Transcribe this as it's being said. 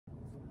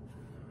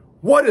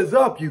What is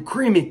up, you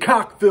creamy,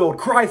 cock-filled,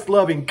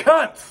 Christ-loving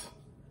cunts?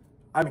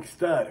 I'm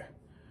Stud.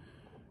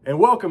 And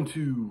welcome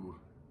to,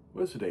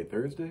 what's today,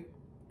 Thursday?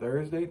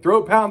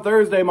 Throat Pound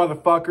Thursday,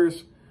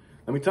 motherfuckers.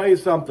 Let me tell you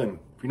something.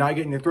 If you're not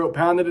getting your throat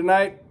pounded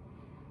tonight,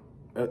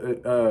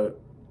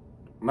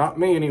 not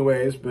me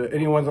anyways, but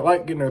anyone that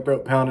like getting their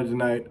throat pounded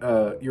tonight,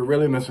 you're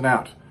really missing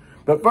out.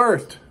 But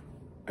first,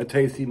 a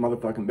tasty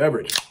motherfucking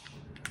beverage.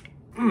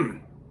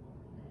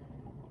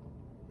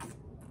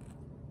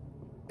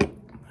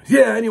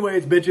 Yeah,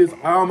 anyways, bitches,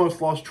 I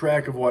almost lost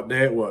track of what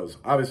day it was.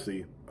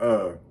 Obviously,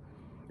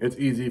 it's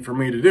easy for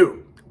me to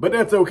do, but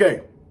that's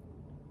okay.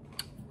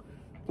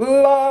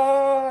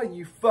 La,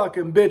 you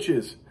fucking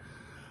bitches.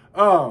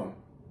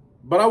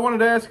 But I wanted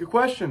to ask a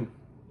question.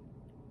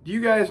 Do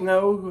you guys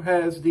know who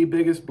has the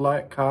biggest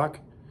black cock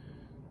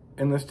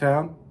in this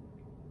town?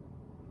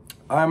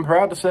 I'm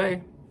proud to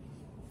say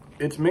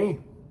it's me.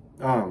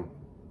 I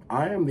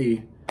am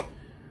the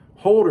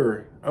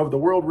holder of the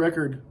world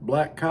record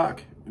black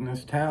cock in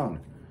this town,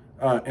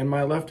 in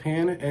my left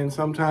hand and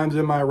sometimes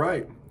in my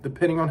right,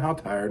 depending on how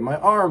tired my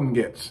arm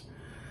gets.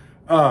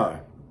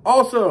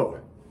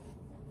 Also,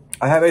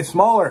 I have a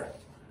smaller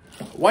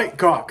white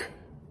cock.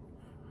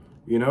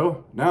 You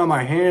know, now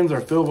my hands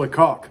are filled with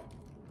cock.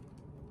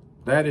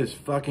 That is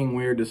fucking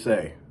weird to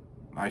say.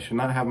 I should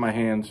not have my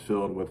hands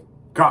filled with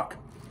cock.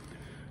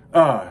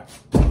 Damn,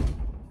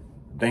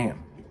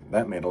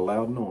 that made a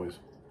loud noise.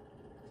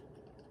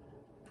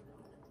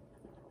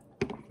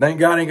 Thank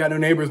God I ain't got no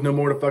neighbors no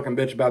more to fucking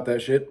bitch about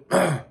that shit.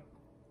 But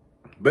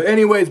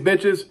anyways,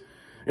 bitches,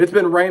 it's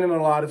been raining a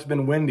lot. It's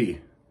been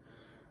windy.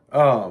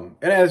 And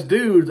as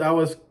dudes, I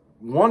was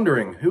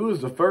wondering who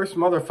was the first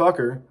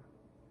motherfucker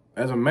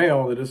as a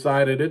male that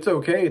decided it's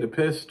okay to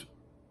piss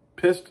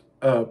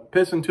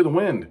into the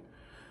wind.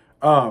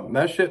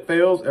 That shit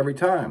fails every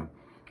time.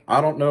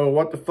 I don't know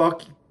what the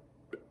fuck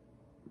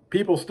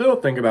people still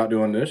think about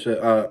doing this shit.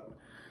 A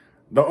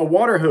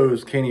water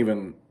hose can't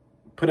even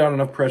put out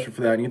enough pressure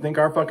for that. And you think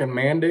our fucking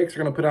mandates are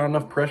going to put out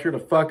enough pressure to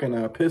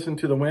fucking piss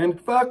into the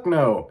wind? Fuck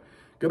no.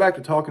 Go back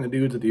to talking to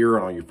dudes at the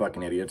urinal, you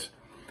fucking idiots.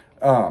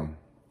 Yeah,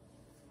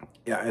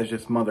 it's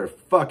just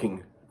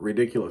motherfucking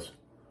ridiculous.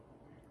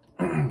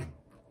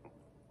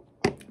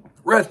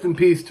 Rest in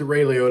peace to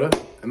Ray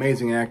Liotta,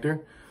 amazing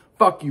actor.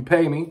 Fuck you,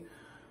 pay me.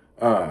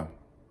 That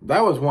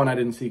was one I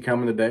didn't see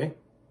coming today,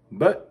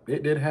 but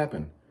it did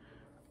happen.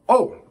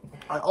 Oh,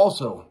 I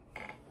also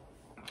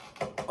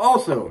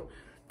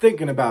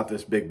thinking about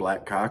this big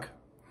black cock.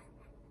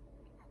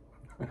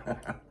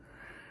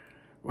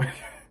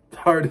 It's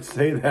hard to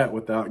say that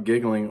without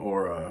giggling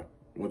or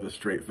with a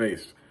straight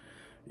face,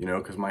 you know,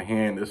 because my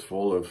hand is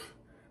full of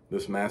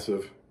this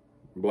massive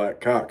black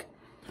cock.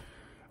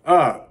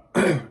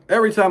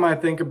 Every time I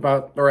think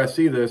about, or I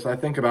see this, I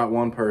think about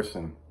one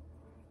person.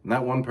 And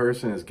that one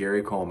person is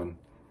Gary Coleman.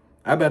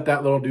 I bet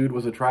that little dude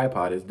was a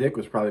tripod. His dick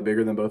was probably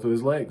bigger than both of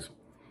his legs.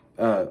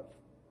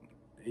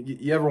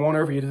 You ever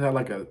wonder if he just had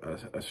like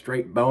a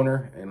straight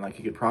boner and like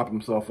he could prop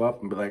himself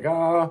up and be like,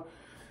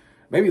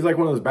 maybe he's like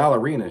one of those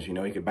ballerinas, you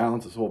know, he could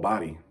balance his whole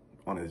body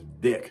on his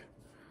dick.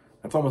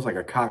 That's almost like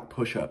a cock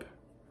push-up.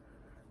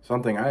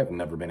 Something I've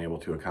never been able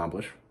to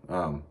accomplish.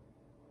 My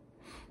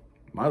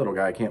little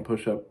guy can't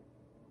push up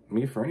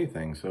me for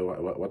anything, so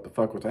what the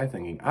fuck was I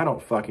thinking? I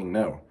don't fucking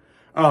know.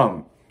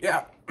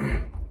 Yeah,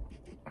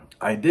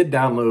 I did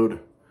download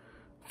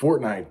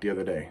Fortnite the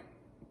other day,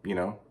 you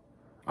know.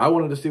 I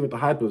wanted to see what the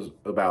hype was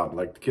about.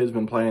 Like, the kid's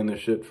been playing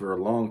this shit for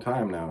a long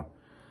time now.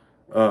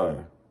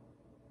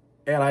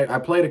 And I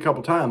played a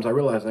couple times. I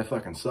realized I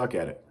fucking suck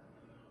at it.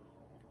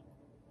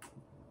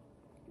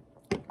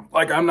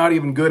 Like, I'm not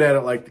even good at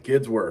it like the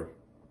kids were.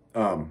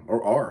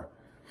 Or are.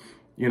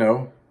 You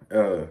know,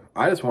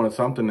 I just wanted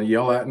something to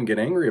yell at and get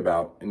angry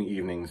about in the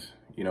evenings.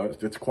 You know,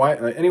 it's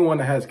quiet. Anyone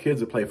that has kids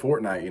that play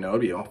Fortnite, you know,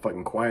 it'd be all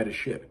fucking quiet as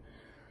shit.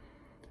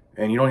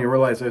 And you don't even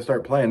realize they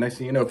start playing. Next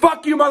thing you know,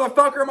 fuck you,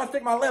 motherfucker. I'm gonna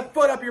stick my left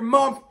foot up your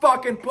mom's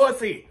fucking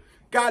pussy.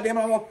 Goddamn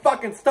it, I'm gonna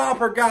fucking stomp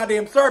her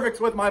goddamn cervix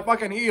with my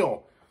fucking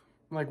heel.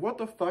 I'm like, what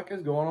the fuck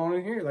is going on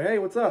in here? Like, hey,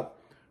 what's up?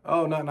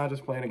 Oh, not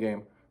just playing a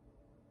game.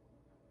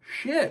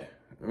 Shit.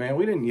 Man,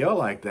 we didn't yell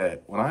like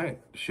that when I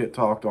shit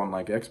talked on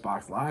like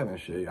Xbox Live and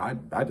shit.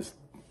 I just,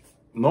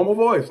 normal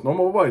voice.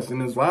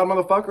 And as loud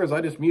motherfuckers,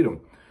 I just mute them.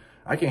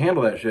 I can't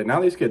handle that shit.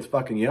 Now these kids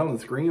fucking yell and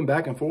scream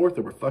back and forth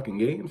over fucking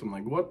games. I'm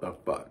like, what the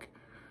fuck?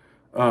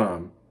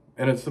 And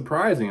it's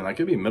surprising. Like,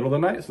 it'd be middle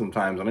of the night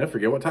sometimes, and I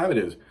forget what time it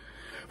is.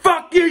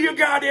 Fuck you, you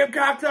goddamn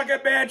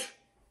cocksucker bitch!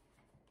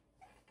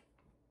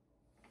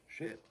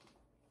 Shit.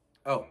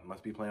 Oh,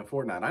 must be playing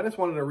Fortnite. I just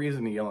wanted a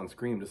reason to yell and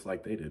scream just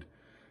like they did.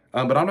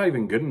 But I'm not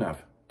even good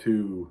enough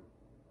to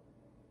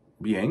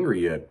be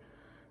angry yet.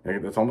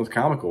 It's almost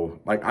comical.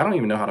 Like, I don't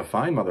even know how to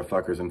find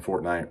motherfuckers in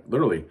Fortnite.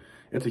 Literally.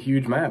 It's a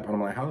huge map. And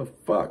I'm like, how the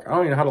fuck? I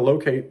don't even know how to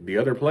locate the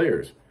other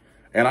players.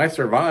 And I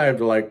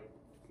survived, like,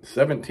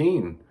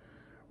 17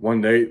 one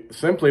day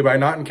simply by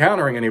not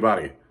encountering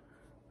anybody.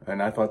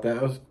 And I thought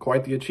that was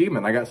quite the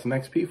achievement. I got some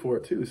XP for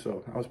it too,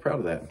 so I was proud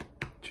of that.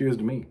 Cheers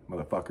to me,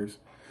 motherfuckers.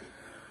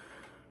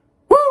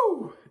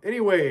 Woo!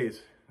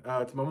 Anyways,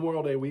 It's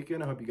Memorial Day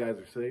weekend. I hope you guys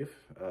are safe.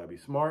 Be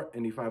smart.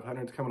 Indy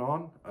 500's coming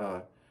on.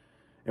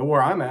 And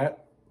where I'm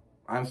at,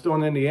 I'm still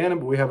in Indiana,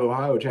 but we have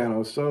Ohio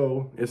channels,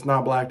 so it's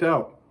not blacked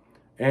out.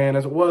 And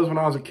as it was when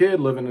I was a kid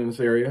living in this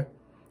area,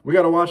 we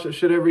got to watch that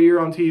shit every year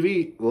on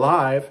TV,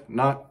 live,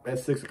 not at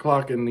 6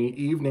 o'clock in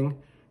the evening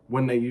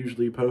when they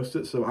usually post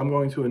it. So I'm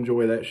going to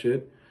enjoy that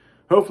shit,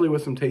 hopefully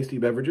with some tasty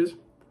beverages.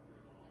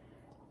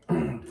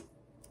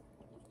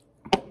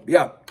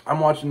 Yeah, I'm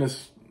watching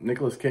this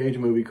Nicolas Cage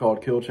movie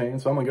called Kill Chain,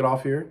 so I'm going to get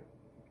off here,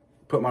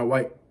 put my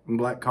white and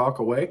black cock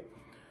away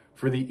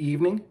for the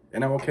evening,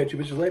 and I will catch you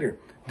bitches later.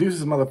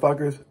 Deuces,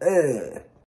 motherfuckers.